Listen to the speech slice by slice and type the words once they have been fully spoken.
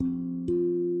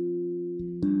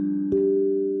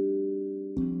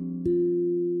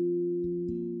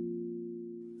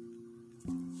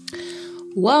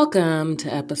Welcome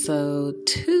to episode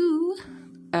 2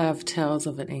 of Tales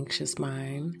of an Anxious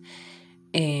Mind.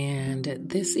 And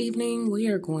this evening we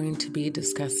are going to be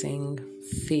discussing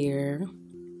fear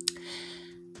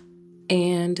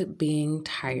and being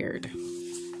tired.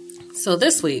 So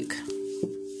this week,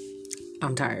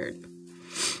 I'm tired.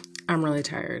 I'm really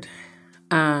tired.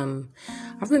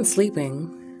 I've been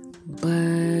sleeping,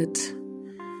 but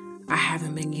I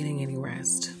haven't been getting any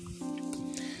rest.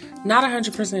 Not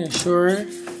 100% sure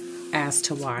as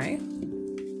to why,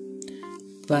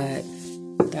 but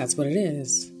that's what it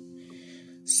is.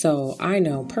 So I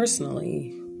know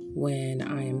personally when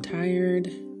I am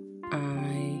tired,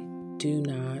 I do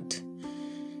not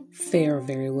fare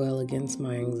very well against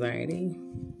my anxiety.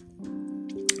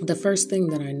 The first thing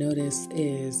that I notice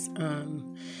is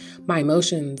my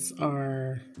emotions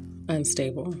are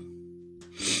unstable.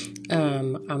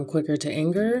 I'm quicker to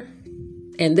anger.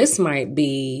 And this might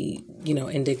be,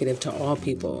 indicative to all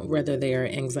people, whether they are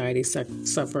anxiety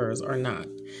sufferers or not.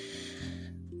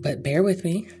 But bear with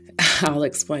me. I'll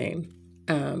explain.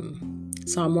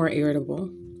 So I'm more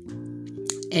irritable.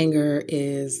 Anger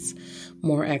is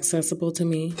more accessible to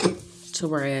me,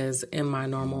 whereas in my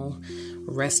normal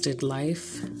rested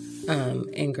life,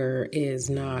 anger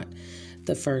is not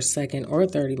the first, second, or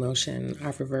third emotion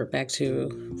I revert back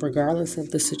to, regardless of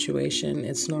the situation.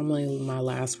 It's normally my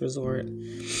last resort.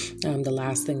 The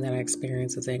last thing that I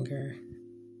experience is anger.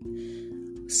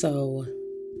 So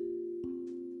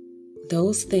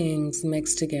those things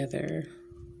mixed together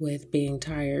with being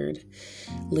tired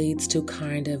leads to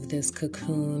kind of this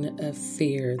cocoon of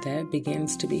fear that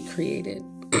begins to be created.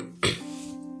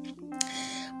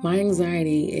 My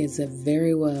anxiety is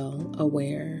very well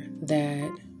aware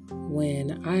that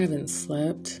when I haven't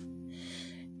slept,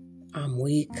 I'm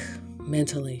weak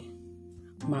mentally.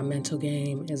 My mental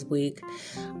game is weak.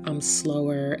 I'm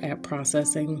slower at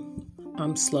processing.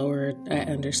 I'm slower at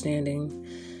understanding.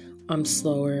 I'm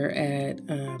slower at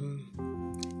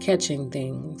catching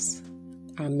things.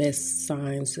 I miss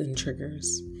signs and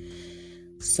triggers.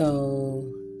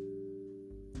 So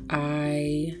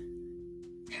I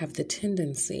have the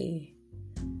tendency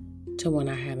to, when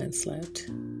I haven't slept,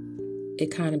 it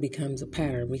kind of becomes a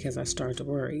pattern because I start to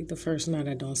worry. The first night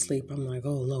I don't sleep, I'm like, oh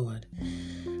Lord,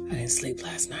 I didn't sleep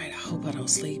last night. I hope I don't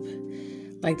sleep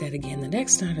like that again the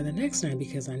next night or the next night,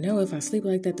 because I know if I sleep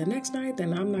like that the next night,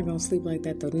 then I'm not going to sleep like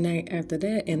that the night after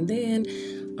that. And then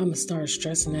I'm going to start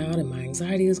stressing out and my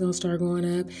anxiety is going to start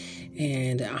going up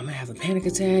and I'm going to have a panic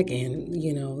attack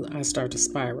and, I start to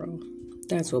spiral.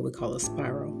 That's what we call a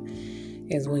spiral,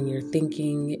 is when your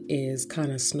thinking is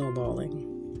kind of snowballing.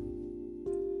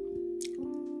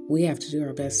 We have to do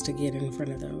our best to get in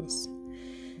front of those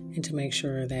and to make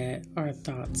sure that our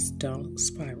thoughts don't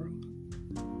spiral.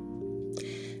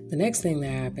 The next thing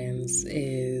that happens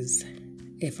is,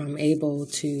 if I'm able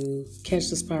to catch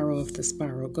the spiral, if the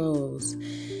spiral goes,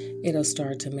 it'll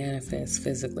start to manifest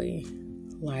physically.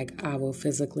 Like I will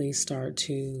physically start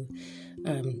to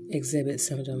exhibit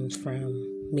symptoms from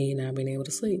me not being able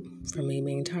to sleep, from me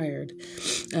being tired.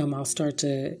 I'll start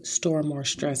to store more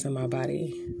stress in my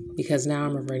body because now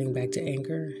I'm reverting back to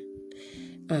anger,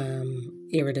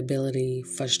 irritability,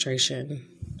 frustration,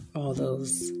 all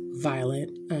those violent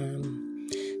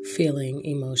feeling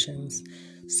emotions.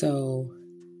 So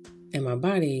in my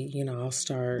body, I'll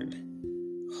start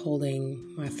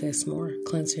holding my fist more,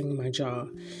 clenching my jaw.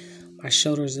 My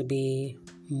shoulders will be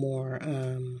more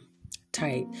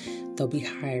tight. They'll be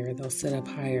higher. They'll sit up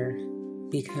higher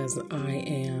because I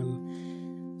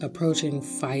am approaching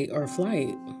fight or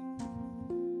flight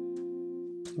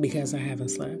because I haven't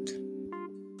slept.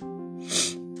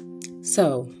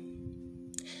 So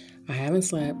I haven't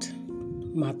slept.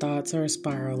 My thoughts are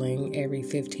spiraling every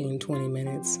 15, 20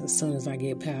 minutes. As soon as I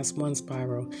get past one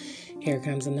spiral, here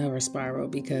comes another spiral,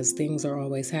 because things are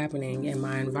always happening and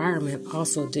my environment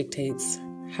also dictates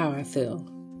how I feel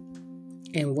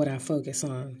and what I focus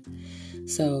on.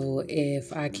 So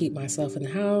if I keep myself in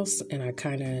the house and I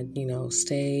kind of,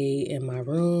 stay in my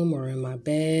room or in my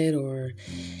bed or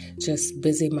just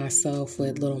busy myself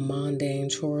with little mundane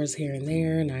chores here and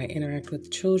there, and I interact with the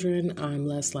children, I'm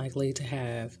less likely to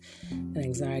have an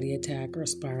anxiety attack or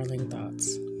spiraling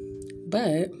thoughts.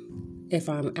 But if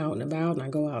I'm out and about and I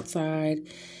go outside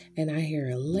and I hear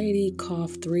a lady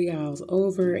cough 3 hours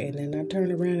over, and then I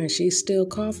turn around and she's still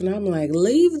coughing, I'm like,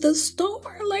 leave the store,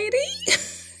 lady.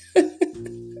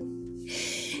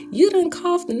 You done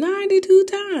coughed 92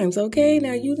 times, okay?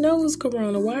 Now you know it's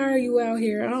corona. Why are you out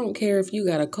here? I don't care if you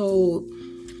got a cold.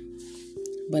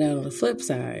 But on the flip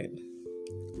side,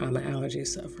 I'm an allergy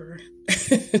sufferer.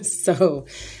 So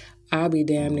I'll be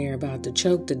damn near about to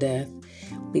choke to death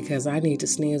because I need to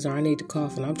sneeze or I need to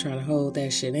cough, and I'm trying to hold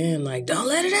that shit in like, don't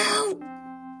let it out.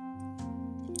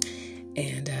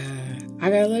 And I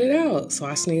gotta let it out. So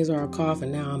I sneeze or I cough,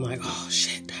 and now I'm like, oh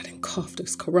shit, I didn't cough.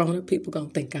 This corona. People gonna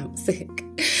think I'm sick.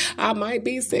 I might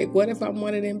be sick. What if I'm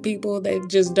one of them people that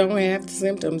just don't have the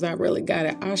symptoms? I really got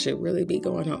it. I should really be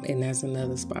going home. And that's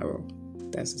another spiral.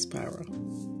 That's a spiral.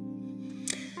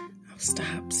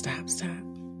 Stop.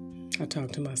 I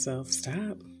talk to myself,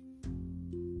 stop.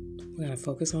 We gotta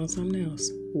focus on something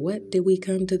else. What did we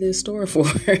come to this store for?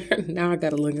 Now I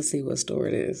gotta look and see what store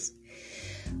it is.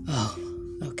 Oh,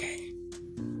 okay.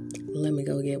 Let me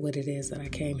go get what it is that I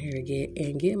came here to get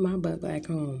and get my butt back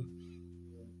home.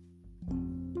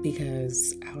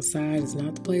 Because outside is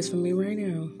not the place for me right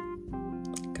now.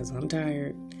 Because I'm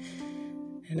tired.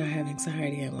 And I have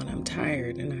anxiety. And when I'm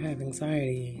tired and I have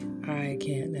anxiety, I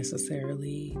can't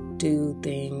necessarily do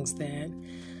things that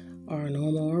are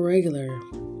normal or regular.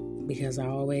 Because I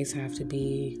always have to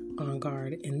be on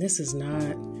guard. And this is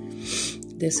not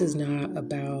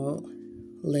about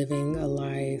living a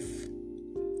life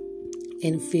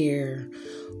in fear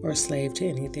or slave to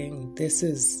anything. This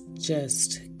is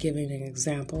just giving an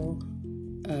example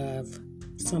of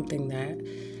something that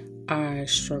I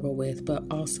struggle with, but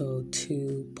also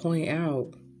to point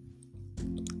out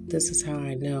this is how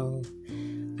I know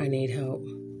I need help,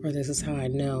 or this is how I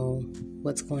know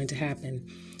what's going to happen.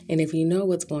 And if you know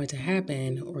what's going to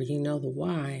happen, or you know the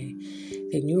why,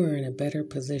 then you are in a better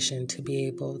position to be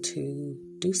able to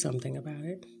do something about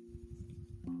it.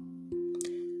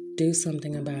 Do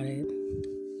something about it.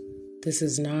 This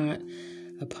is not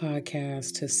a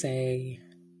podcast to say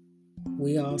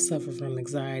we all suffer from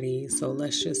anxiety, so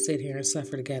let's just sit here and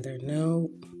suffer together.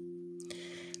 No,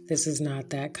 this is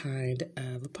not that kind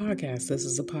of a podcast. This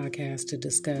is a podcast to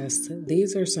discuss.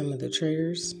 These are some of the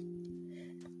triggers.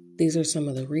 These are some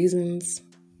of the reasons.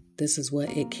 This is what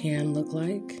it can look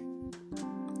like,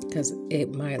 because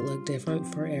it might look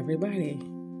different for everybody.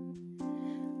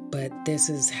 But this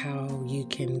is how you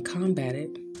can combat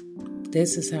it.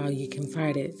 This is how you can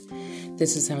fight it.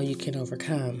 This is how you can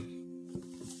overcome.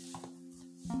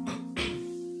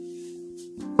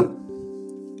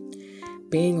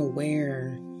 Being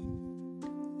aware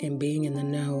and being in the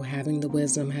know, having the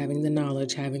wisdom, having the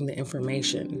knowledge, having the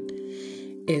information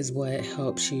is what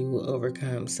helps you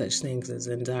overcome such things as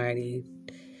anxiety,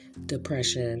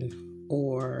 depression,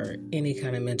 or any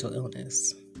kind of mental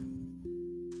illness.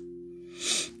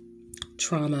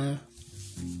 Trauma.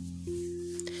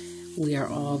 We are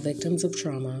all victims of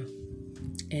trauma,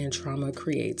 and trauma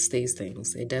creates these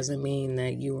things. It doesn't mean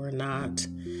that you are not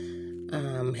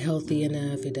healthy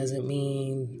enough. It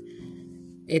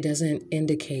doesn't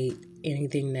indicate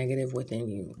anything negative within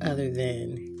you other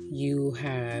than you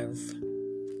have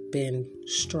been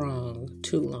strong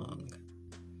too long.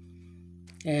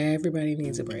 Everybody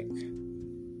needs a break.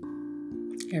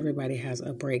 Everybody has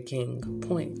a breaking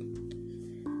point.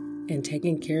 And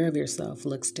taking care of yourself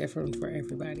looks different for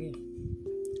everybody.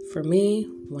 For me,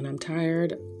 when I'm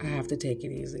tired, I have to take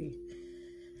it easy.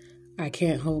 I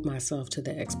can't hold myself to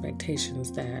the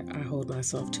expectations that I hold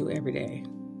myself to every day.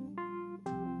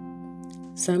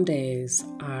 Some days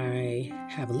I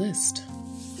have a list,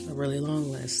 a really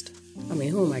long list. I mean,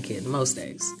 who am I kidding? Most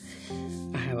days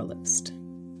I have a list.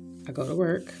 I go to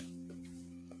work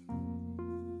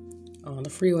on the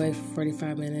freeway for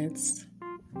 45 minutes,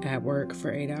 at work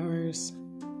for 8 hours,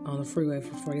 on the freeway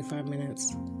for 45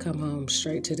 minutes, come home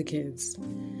straight to the kids.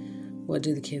 What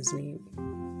do the kids need?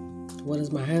 What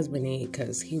does my husband need?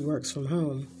 Because he works from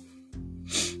home.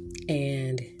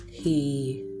 And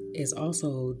he is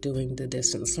also doing the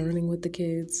distance learning with the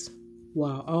kids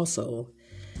while also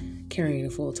carrying a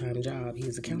full-time job.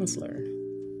 He's a counselor.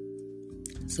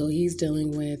 So he's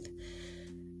dealing with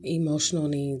emotional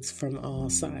needs from all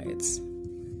sides.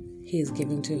 He is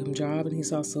giving to him job, and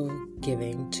he's also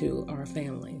giving to our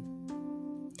family.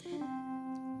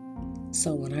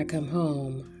 So when I come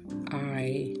home,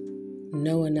 I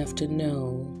know enough to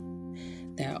know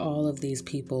that all of these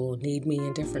people need me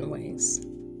in different ways.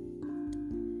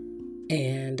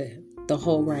 And the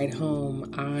whole ride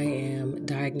home, I am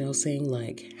diagnosing,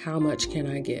 like, how much can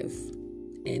I give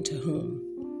and to whom?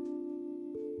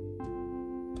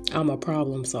 I'm a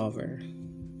problem solver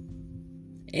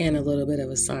and a little bit of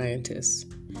a scientist.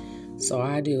 So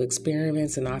I do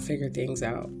experiments and I figure things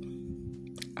out.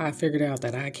 I figured out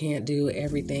that I can't do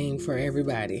everything for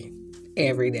everybody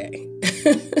every day.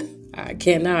 I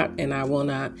cannot, and I will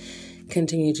not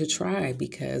continue to try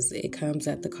because it comes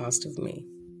at the cost of me.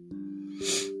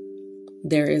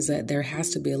 There has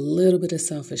to be a little bit of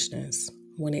selfishness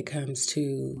when it comes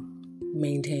to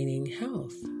maintaining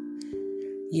health.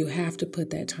 You have to put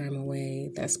that time away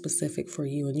that's specific for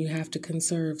you, and you have to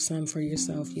conserve some for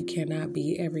yourself. You cannot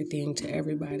be everything to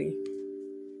everybody.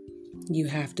 You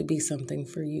have to be something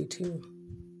for you too.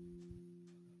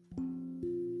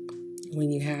 When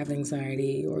you have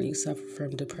anxiety, or you suffer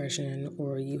from depression,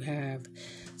 or you have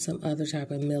some other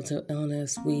type of mental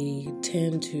illness, we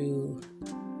tend to,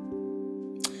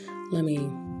 let me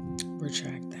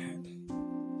retract that.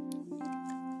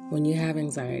 When you have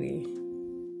anxiety,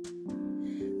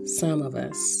 some of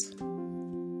us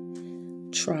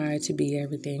try to be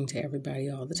everything to everybody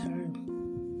all the time.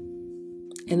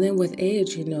 And then with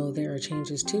age, there are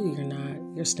changes too.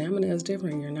 Your stamina is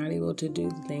different. You're not able to do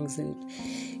the things that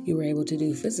you were able to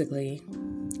do physically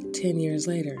 10 years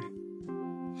later.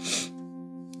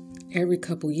 Every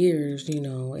couple years,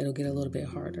 it'll get a little bit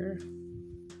harder.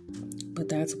 But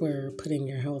that's where putting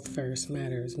your health first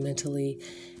matters, mentally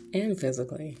and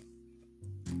physically.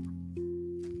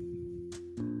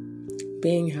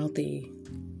 Being healthy,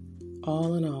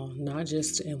 all in all, not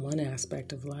just in one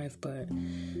aspect of life, but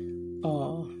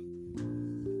all.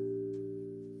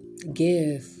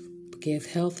 Give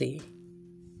healthily.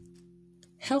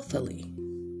 I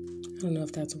don't know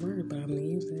if that's a word, but I'm going to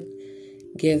use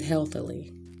it. Give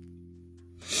healthily.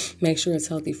 Make sure it's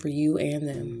healthy for you and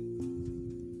them.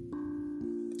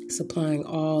 Supplying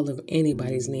all of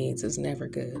anybody's needs is never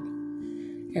good.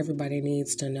 Everybody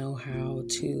needs to know how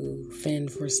to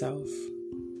fend for self,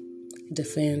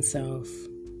 defend self.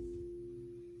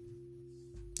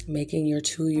 Making your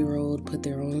 2-year-old put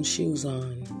their own shoes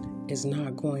on is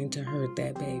not going to hurt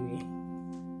that baby.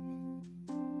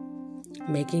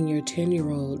 Making your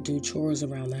 10-year-old do chores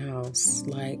around the house,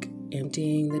 like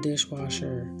emptying the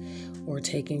dishwasher or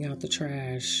taking out the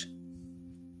trash,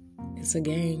 it's a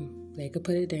game. They could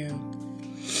put it down.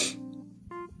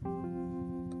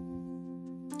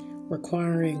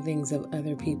 Requiring things of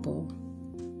other people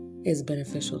is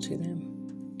beneficial to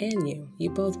them and you. You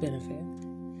both benefit.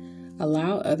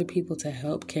 Allow other people to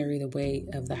help carry the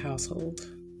weight of the household.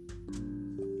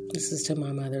 This is to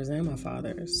my mothers and my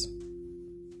fathers.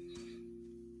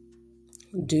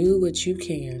 Do what you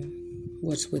can,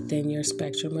 what's within your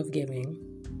spectrum of giving,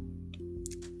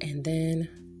 and then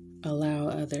allow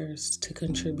others to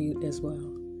contribute as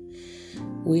well.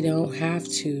 We don't have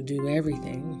to do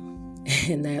everything,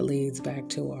 and that leads back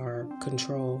to our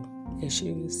control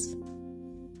issues.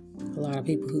 A lot of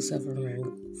people who suffer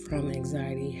from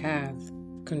anxiety have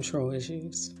control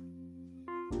issues.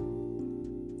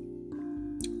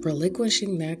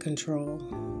 Relinquishing that control,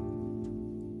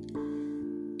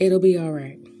 it'll be all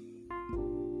right.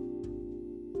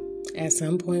 At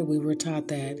some point, we were taught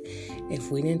that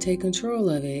if we didn't take control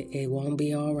of it, it won't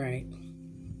be all right.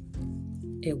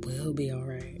 It will be all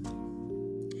right.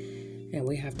 And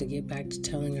we have to get back to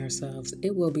telling ourselves,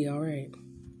 it will be all right.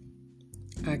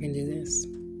 I can do this.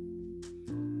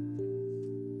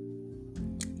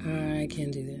 I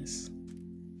can do this.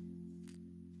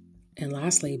 And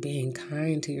lastly, being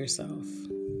kind to yourself.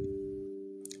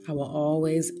 I will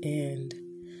always end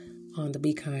on the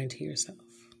be kind to yourself.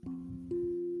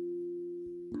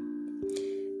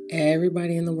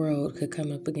 Everybody in the world could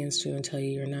come up against you and tell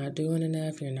you you're not doing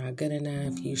enough, you're not good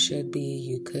enough, you should be,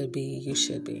 you could be, you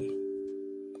should be.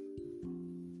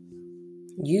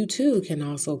 You too can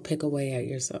also pick away at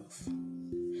yourself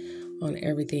on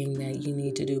everything that you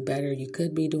need to do better. You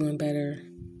could be doing better,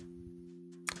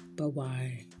 but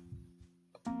why?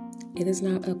 It is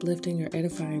not uplifting or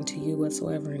edifying to you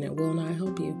whatsoever, and it will not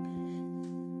help you.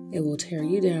 It will tear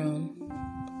you down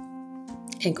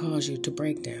and cause you to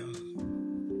break down.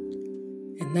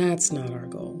 And that's not our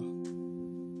goal.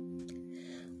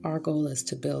 Our goal is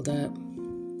to build up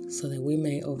so that we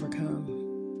may overcome.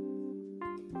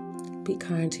 Be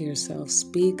kind to yourself.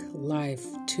 Speak life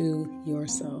to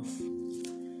yourself.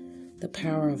 The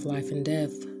power of life and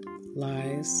death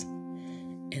lies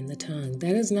in the tongue.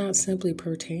 That is not simply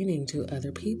pertaining to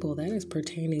other people. That is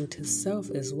pertaining to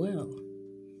self as well.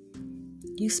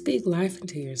 You speak life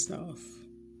into yourself.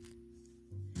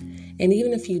 And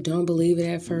even if you don't believe it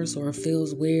at first, or it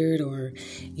feels weird, or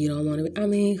you don't want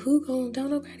to, don't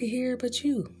nobody hear but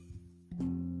you.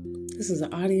 This is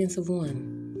an audience of one.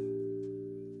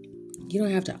 You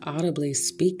don't have to audibly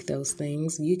speak those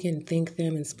things. You can think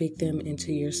them and speak them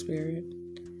into your spirit.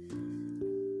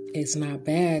 It's not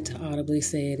bad to audibly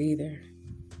say it either.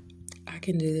 I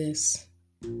can do this.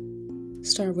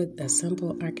 Start with a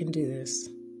simple, I can do this.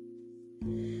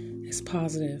 It's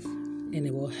positive and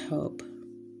it will help.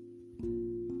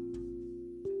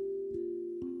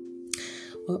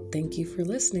 Well, thank you for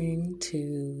listening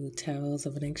to Tales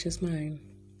of an Anxious Mind.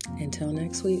 Until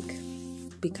next week,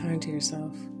 be kind to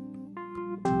yourself.